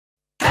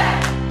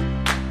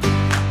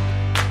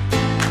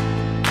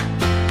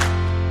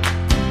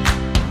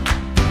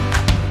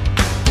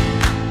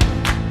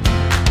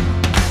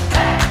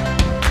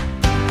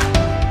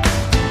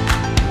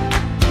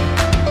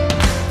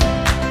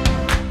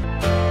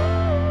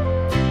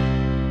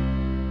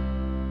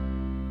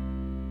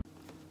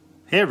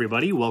Hey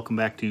everybody, welcome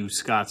back to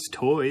Scott's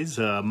Toys.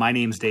 My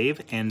name's Dave,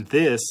 and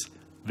this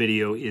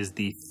video is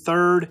the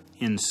third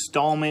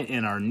installment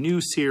in our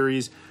new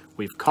series.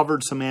 We've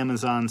covered some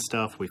Amazon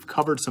stuff, we've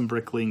covered some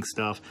Bricklink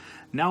stuff.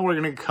 Now we're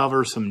going to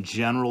cover some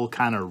general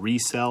kind of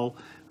resell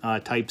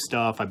type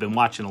stuff. I've been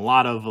watching a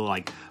lot of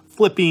like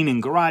flipping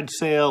and garage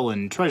sale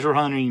and treasure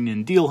hunting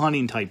and deal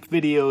hunting type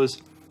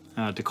videos.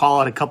 To call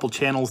out a couple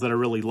channels that I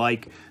really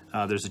like.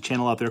 There's a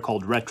channel out there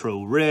called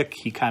Retro Rick.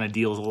 He kind of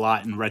deals a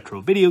lot in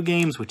retro video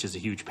games, which is a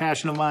huge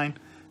passion of mine.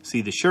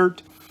 See the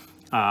shirt.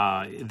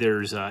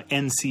 There's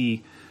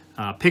NC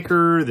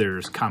Picker.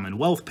 There's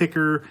Commonwealth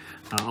Picker.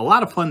 A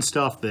lot of fun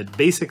stuff that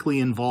basically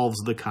involves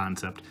the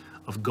concept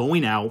of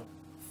going out,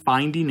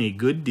 finding a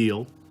good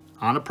deal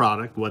on a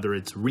product, whether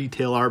it's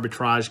retail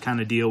arbitrage kind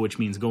of deal, which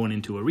means going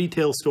into a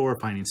retail store,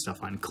 finding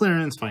stuff on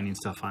clearance, finding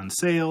stuff on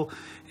sale,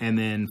 and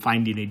then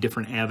finding a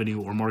different avenue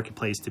or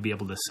marketplace to be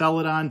able to sell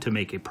it on to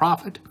make a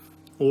profit,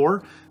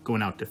 or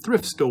going out to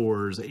thrift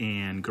stores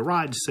and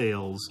garage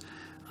sales,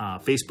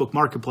 Facebook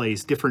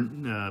Marketplace,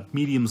 different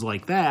mediums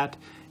like that,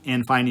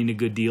 and finding a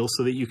good deal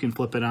so that you can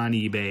flip it on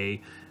eBay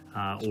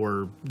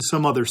or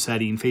some other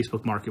setting,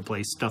 Facebook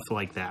Marketplace, stuff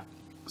like that.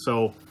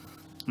 So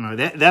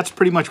that's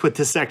pretty much what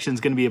this section is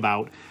going to be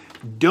about.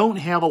 Don't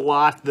have a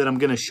lot that I'm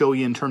going to show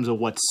you in terms of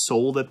what's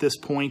sold at this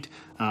point.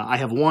 I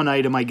have one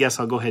item, I guess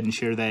I'll go ahead and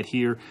share that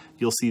here.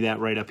 You'll see that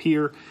right up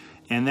here.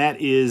 And that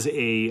is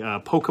a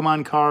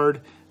Pokemon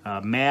card,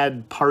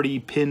 Mad Party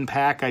Pin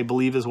Pack, I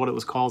believe is what it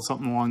was called,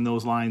 something along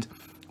those lines.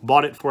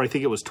 Bought it for, I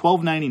think it was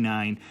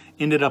 $12.99.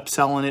 Ended up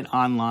selling it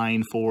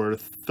online for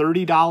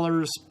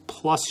 $30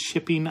 plus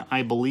shipping,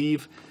 I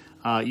believe.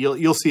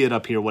 You'll see it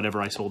up here, whatever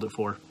I sold it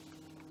for.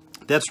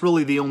 That's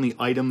really the only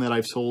item that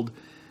I've sold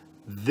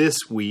this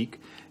week.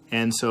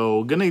 And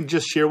so going to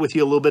just share with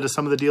you a little bit of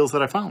some of the deals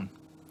that I found.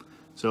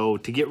 So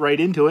to get right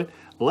into it,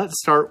 let's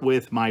start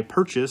with my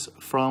purchase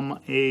from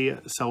a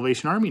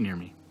Salvation Army near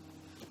me,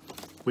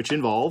 which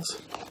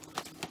involves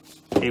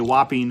a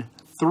whopping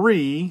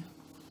 3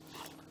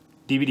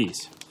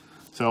 DVDs.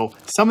 So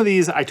some of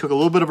these I took a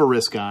little bit of a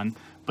risk on,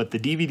 but the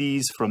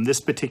DVDs from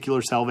this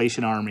particular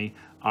Salvation Army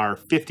are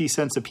 50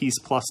 cents a piece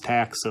plus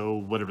tax, so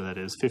whatever that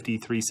is,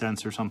 53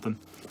 cents or something.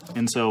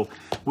 And so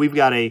we've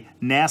got a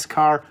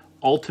NASCAR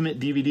Ultimate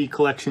DVD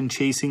Collection,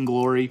 Chasing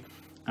Glory.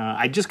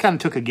 I just kind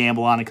of took a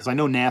gamble on it because I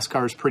know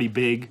NASCAR is pretty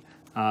big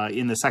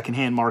in the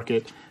secondhand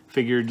market.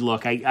 Figured,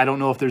 look, I don't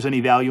know if there's any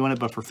value in it,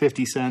 but for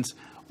 50 cents,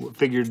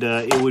 figured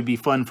it would be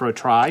fun for a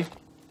try.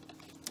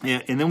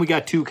 And then we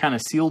got 2 kind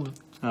of sealed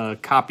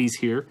copies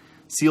here,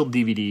 sealed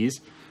DVDs,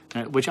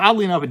 which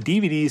oddly enough,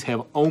 DVDs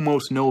have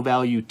almost no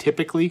value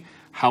typically.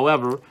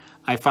 However,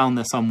 I found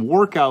that some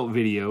workout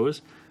videos,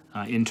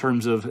 in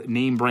terms of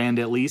name brand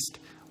at least,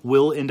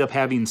 will end up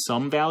having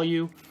some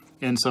value.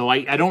 And so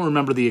I don't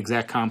remember the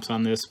exact comps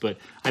on this, but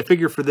I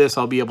figure for this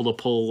I'll be able to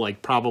pull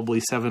like probably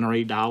 $7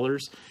 or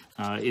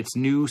 $8. It's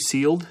new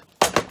sealed.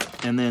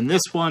 And then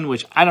this one,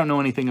 which I don't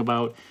know anything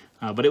about,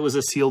 but it was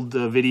a sealed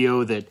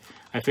video that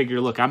I figure,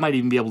 look, I might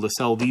even be able to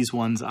sell these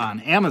ones on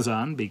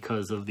Amazon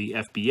because of the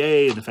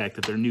FBA and the fact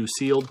that they're new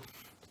sealed.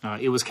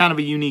 It was kind of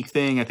a unique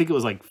thing. I think it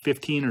was like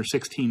 $15 or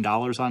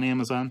 $16 on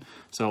Amazon.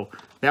 So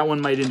that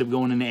one might end up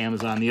going into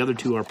Amazon. The other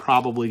 2 are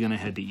probably going to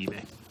head to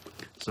eBay.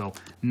 So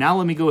now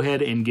let me go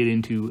ahead and get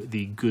into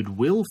the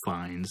Goodwill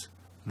finds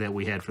that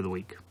we had for the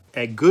week.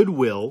 At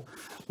Goodwill,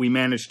 we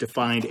managed to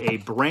find a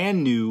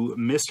brand new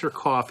Mr.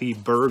 Coffee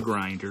burr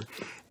grinder.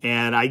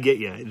 And I get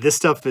you, this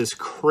stuff is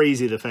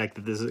crazy, the fact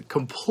that this is a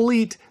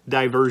complete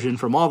diversion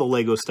from all the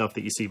Lego stuff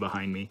that you see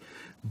behind me.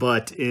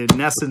 But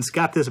in essence,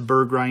 got this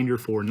burr grinder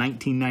for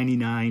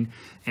 $19.99,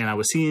 and I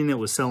was seeing it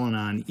was selling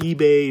on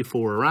eBay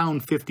for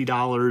around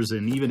 $50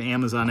 and even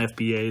Amazon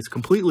FBA. It's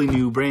completely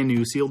new, brand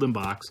new, sealed in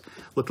box.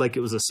 Looked like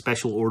it was a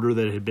special order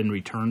that had been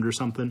returned or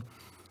something.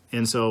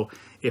 And so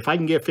if I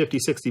can get 50,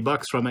 60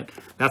 bucks from it,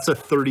 that's a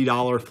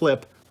 $30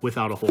 flip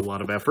without a whole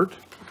lot of effort.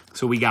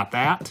 So we got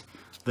that.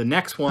 The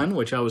next one,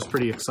 which I was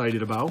pretty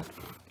excited about,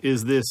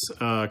 is this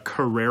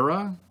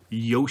Carrera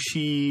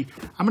Yoshi.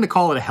 I'm going to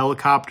call it a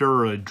helicopter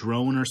or a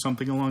drone or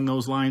something along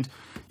those lines.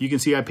 You can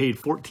see I paid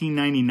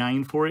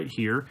 $14.99 for it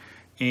here.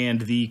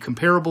 And the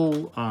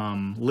comparable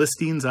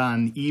listings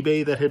on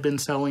eBay that have been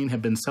selling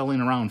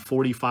around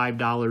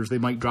 $45. They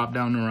might drop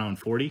down to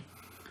around $40.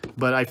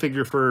 But I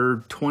figure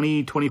for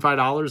 $20,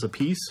 $25 a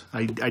piece,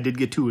 I did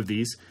get 2 of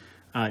these.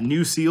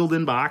 New sealed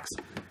in box.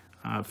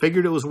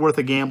 Figured it was worth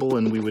a gamble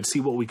and we would see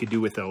what we could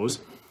do with those.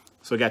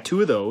 So I got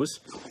 2 of those.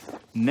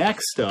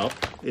 Next up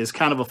is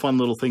kind of a fun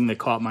little thing that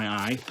caught my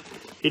eye.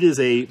 It is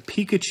a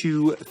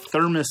Pikachu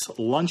thermos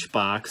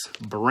lunchbox,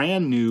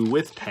 brand new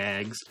with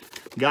tags.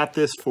 Got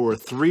this for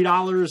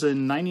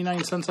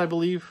 $3.99, I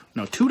believe.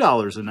 No,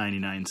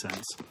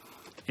 $2.99.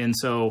 And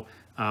so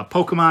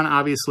Pokemon,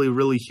 obviously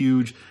really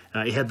huge.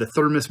 It had the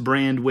Thermos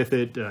brand with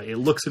it. It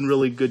looks in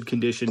really good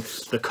condition.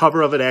 The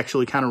cover of it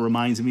actually kind of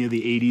reminds me of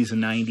the 80s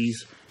and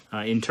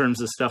 90s in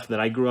terms of stuff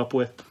that I grew up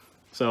with.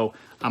 So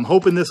I'm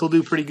hoping this will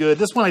do pretty good.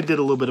 This one I did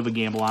a little bit of a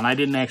gamble on. I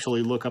didn't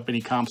actually look up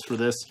any comps for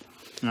this.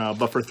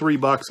 but for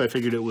 $3, I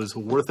figured it was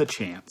worth a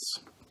chance.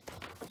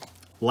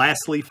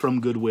 Lastly,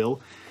 from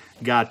Goodwill,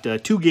 got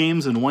 2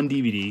 games and 1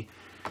 DVD.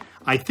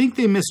 I think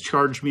they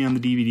mischarged me on the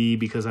DVD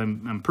because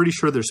I'm pretty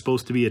sure they're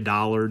supposed to be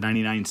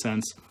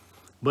 $1.99.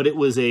 But it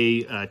was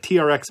a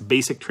TRX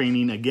basic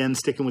training, again,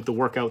 sticking with the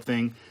workout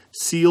thing.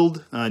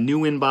 Sealed,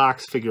 new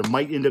inbox, figure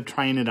might end up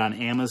trying it on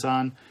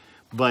Amazon.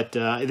 But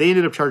they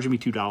ended up charging me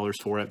 $2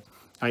 for it.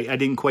 I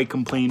didn't quite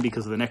complain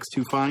because of the next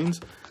 2 finds,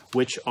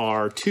 which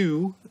are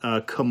 2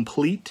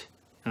 complete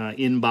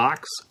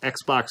in-box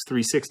Xbox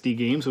 360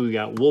 games. So we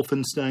got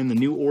Wolfenstein: The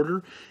New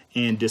Order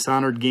and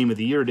Dishonored Game of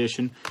the Year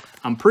Edition.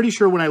 I'm pretty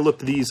sure when I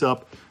looked these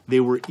up, they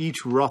were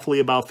each roughly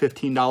about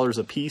 $15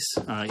 a piece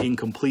in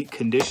complete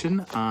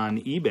condition on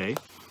eBay.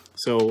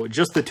 So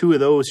just the 2 of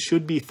those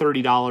should be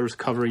 $30,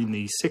 covering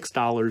the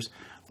 $6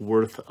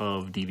 worth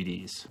of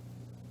DVDs.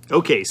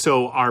 Okay,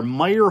 so our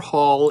Meijer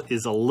haul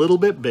is a little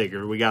bit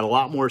bigger. We got a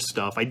lot more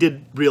stuff. I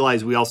did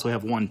realize we also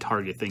have 1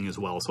 Target thing as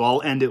well, so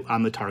I'll end it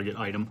on the Target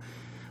item.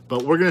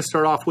 But we're going to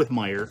start off with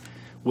Meijer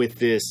with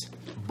this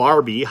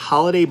Barbie,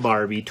 Holiday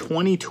Barbie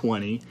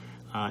 2020.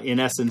 In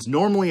essence,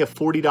 normally a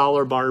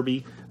 $40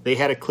 Barbie. They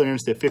had a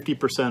clearance at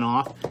 50%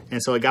 off,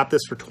 and so I got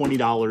this for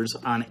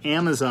 $20. On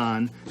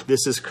Amazon,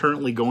 this is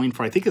currently going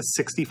for, I think it's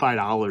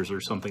 $65 or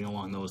something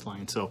along those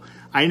lines. So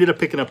I ended up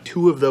picking up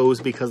 2 of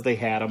those because they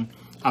had them.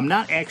 I'm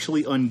not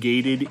actually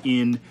ungated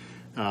in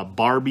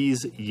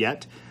Barbies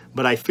yet,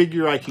 but I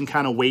figure I can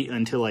kind of wait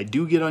until I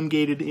do get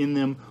ungated in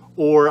them,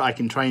 or I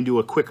can try and do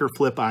a quicker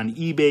flip on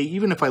eBay.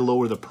 Even if I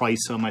lower the price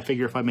some, I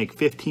figure if I make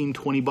 15,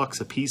 20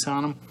 bucks a piece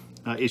on them,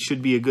 it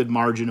should be a good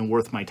margin and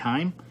worth my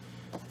time.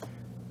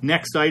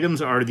 Next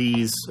items are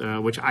these,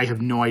 which I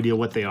have no idea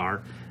what they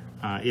are.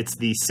 It's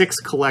the 6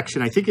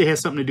 collection. I think it has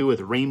something to do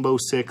with Rainbow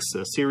 6,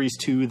 Series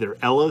 2. They're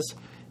Ella's.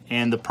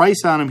 And the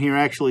price on them here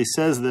actually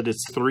says that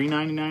it's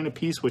 $3.99 a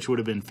piece, which would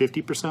have been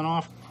 50%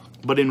 off.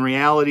 But in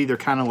reality, they're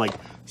kind of like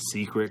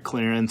secret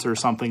clearance or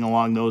something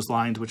along those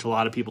lines, which a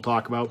lot of people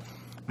talk about.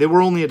 They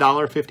were only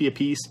 $1.50 a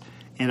piece.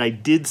 And I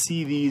did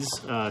see these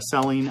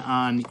selling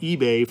on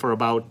eBay for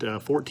about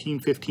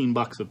 14, 15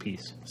 bucks a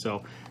piece.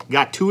 So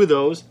got 2 of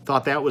those.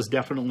 Thought that was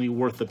definitely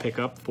worth the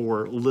pickup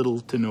for little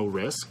to no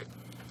risk.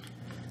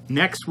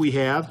 Next, we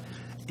have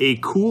a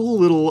cool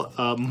little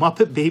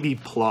Muppet Baby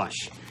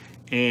plush.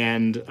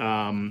 And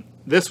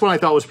this one I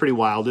thought was pretty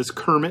wild. It's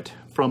Kermit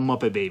from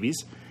Muppet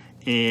Babies.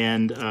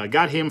 And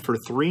got him for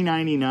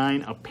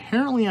 $3.99,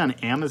 apparently on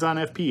Amazon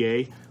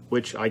FBA,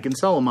 which I can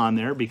sell him on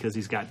there because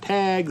he's got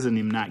tags and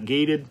him not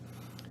gated.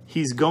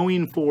 He's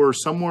going for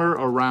somewhere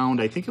around,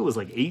 I think it was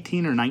like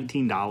 $18 or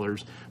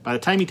 $19. By the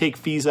time you take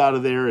fees out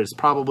of there, it's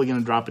probably going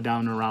to drop it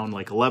down to around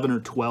like 11 or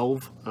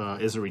 12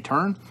 as a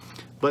return.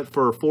 But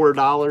for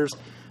 $4,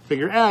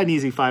 figure an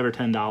easy $5 or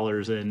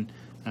 $10, and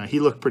he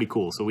looked pretty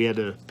cool, so we had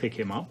to pick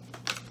him up.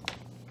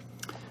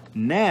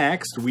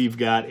 Next, we've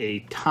got a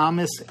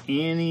Thomas,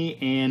 Annie,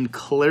 and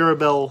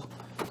Clarabelle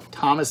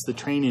Thomas the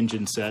Train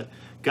Engine set.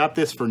 Got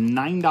this for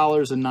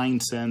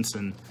 $9.09,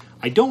 and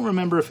I don't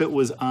remember if it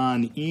was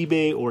on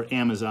eBay or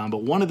Amazon,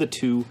 but one of the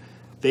 2,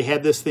 they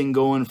had this thing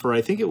going for,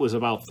 I think it was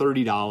about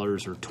 $30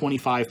 or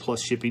 $25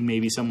 plus shipping,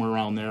 maybe somewhere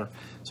around there.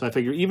 So I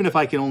figure even if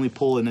I can only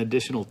pull an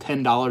additional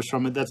 $10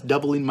 from it, that's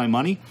doubling my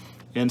money.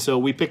 And so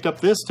we picked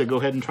up this to go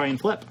ahead and try and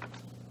flip.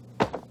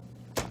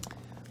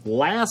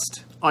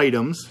 Last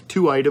items,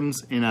 2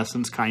 items in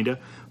essence, kind of,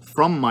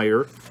 from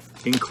Meijer,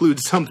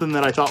 include something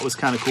that I thought was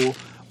kind of cool.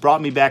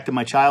 Brought me back to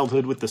my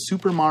childhood with the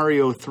Super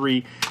Mario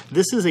 3.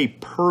 This is a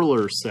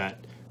perler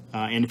set.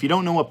 And if you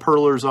don't know what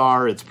perlers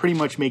are, it's pretty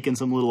much making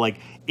some little like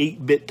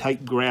 8-bit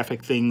type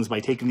graphic things by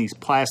taking these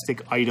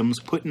plastic items,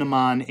 putting them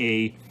on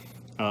a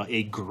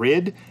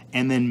grid,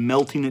 and then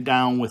melting it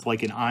down with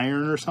like an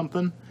iron or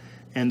something.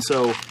 And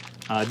so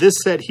this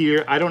set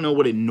here, I don't know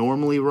what it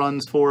normally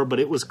runs for, but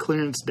it was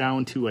clearance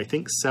down to, I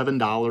think,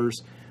 $7.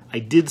 I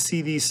did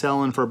see these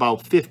selling for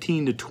about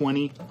 $15 to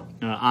 $20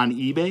 on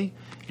eBay.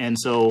 And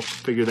so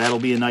figure that'll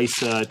be a nice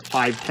 $5,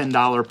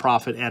 $10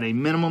 profit at a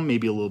minimum,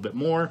 maybe a little bit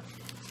more.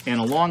 And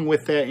along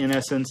with that, in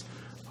essence,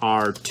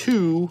 are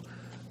 2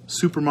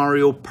 Super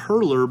Mario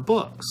Perler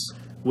books,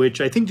 which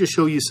I think just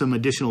show you some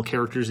additional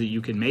characters that you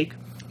can make.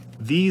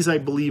 These, I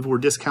believe, were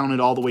discounted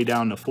all the way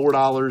down to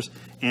 $4,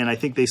 and I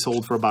think they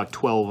sold for about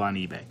 $12 on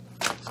eBay.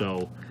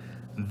 So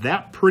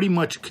that pretty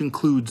much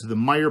concludes the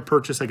Meijer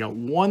purchase. I got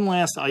one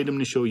last item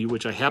to show you,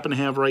 which I happen to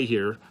have right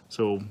here.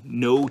 So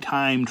no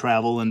time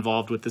travel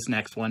involved with this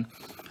next one.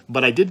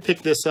 But I did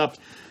pick this up.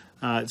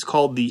 It's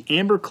called the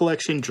Amber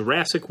Collection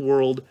Jurassic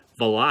World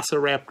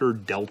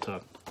Velociraptor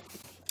Delta.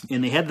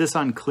 And they had this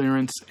on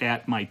clearance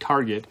at my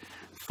Target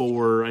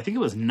for, I think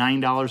it was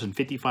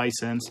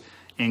 $9.55.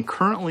 And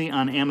currently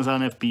on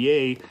Amazon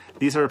FBA,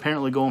 these are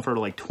apparently going for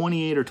like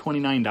 $28 or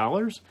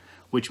 $29.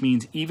 Which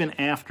means even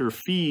after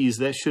fees,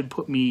 that should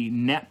put me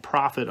net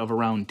profit of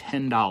around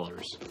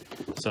 $10.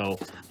 So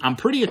I'm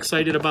pretty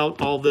excited about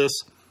all this.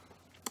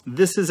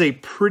 This is a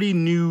pretty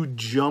new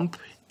jump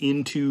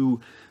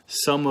into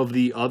some of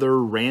the other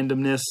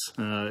randomness,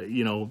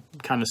 you know,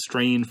 kind of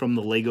straying from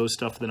the Lego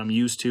stuff that I'm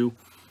used to.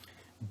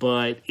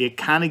 but it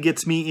kind of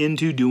gets me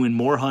into doing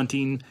more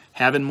hunting,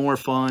 having more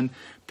fun,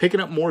 picking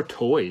up more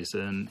toys,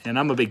 and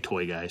I'm a big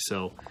toy guy,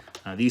 so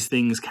these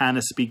things kind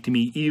of speak to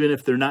me, even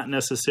if they're not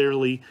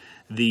necessarily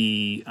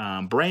the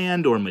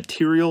brand or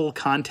material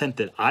content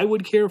that I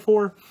would care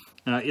for.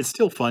 It's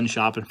still fun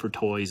shopping for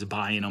toys,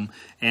 buying them,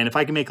 and if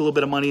I can make a little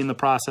bit of money in the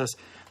process,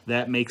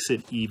 that makes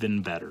it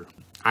even better.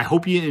 I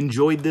hope you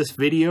enjoyed this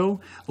video.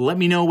 Let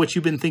me know what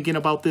you've been thinking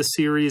about this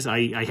series.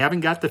 I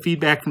haven't got the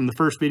feedback from the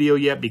first video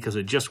yet because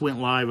it just went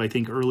live, I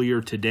think,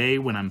 earlier today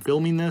when I'm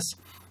filming this.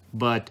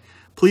 But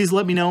please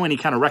let me know any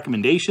kind of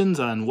recommendations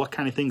on what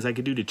kind of things I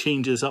could do to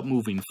change this up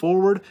moving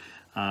forward.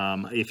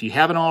 If you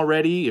haven't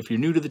already, if you're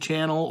new to the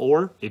channel,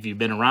 or if you've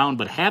been around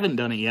but haven't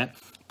done it yet,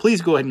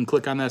 please go ahead and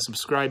click on that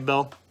subscribe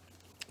bell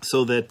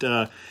so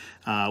that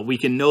we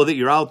can know that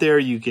you're out there.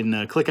 You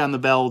can click on the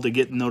bell to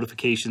get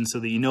notifications so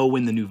that you know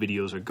when the new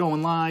videos are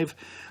going live.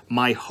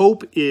 My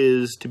hope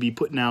is to be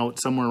putting out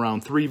somewhere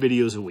around 3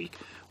 videos a week.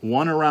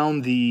 One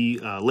around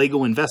the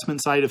Lego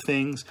investment side of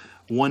things,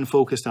 one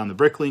focused on the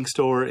Bricklink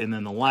store, and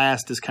then the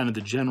last is kind of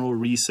the general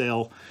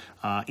resale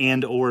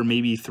and or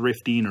maybe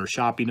thrifting or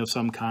shopping of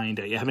some kind.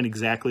 I haven't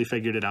exactly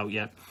figured it out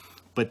yet,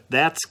 but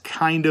that's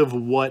kind of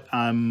what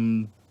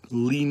I'm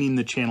leaning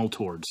the channel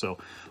towards. So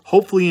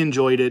hopefully you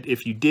enjoyed it.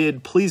 If you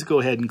did, please go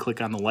ahead and click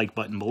on the like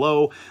button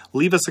below.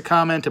 Leave us a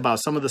comment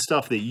about some of the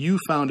stuff that you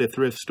found at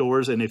thrift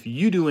stores, and if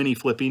you do any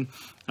flipping,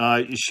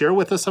 share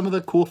with us some of the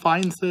cool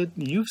finds that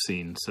you've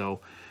seen. So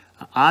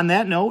on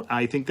that note,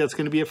 I think that's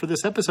going to be it for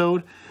this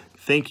episode.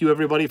 Thank you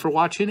everybody for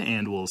watching,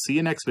 and we'll see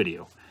you next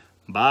video.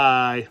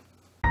 Bye.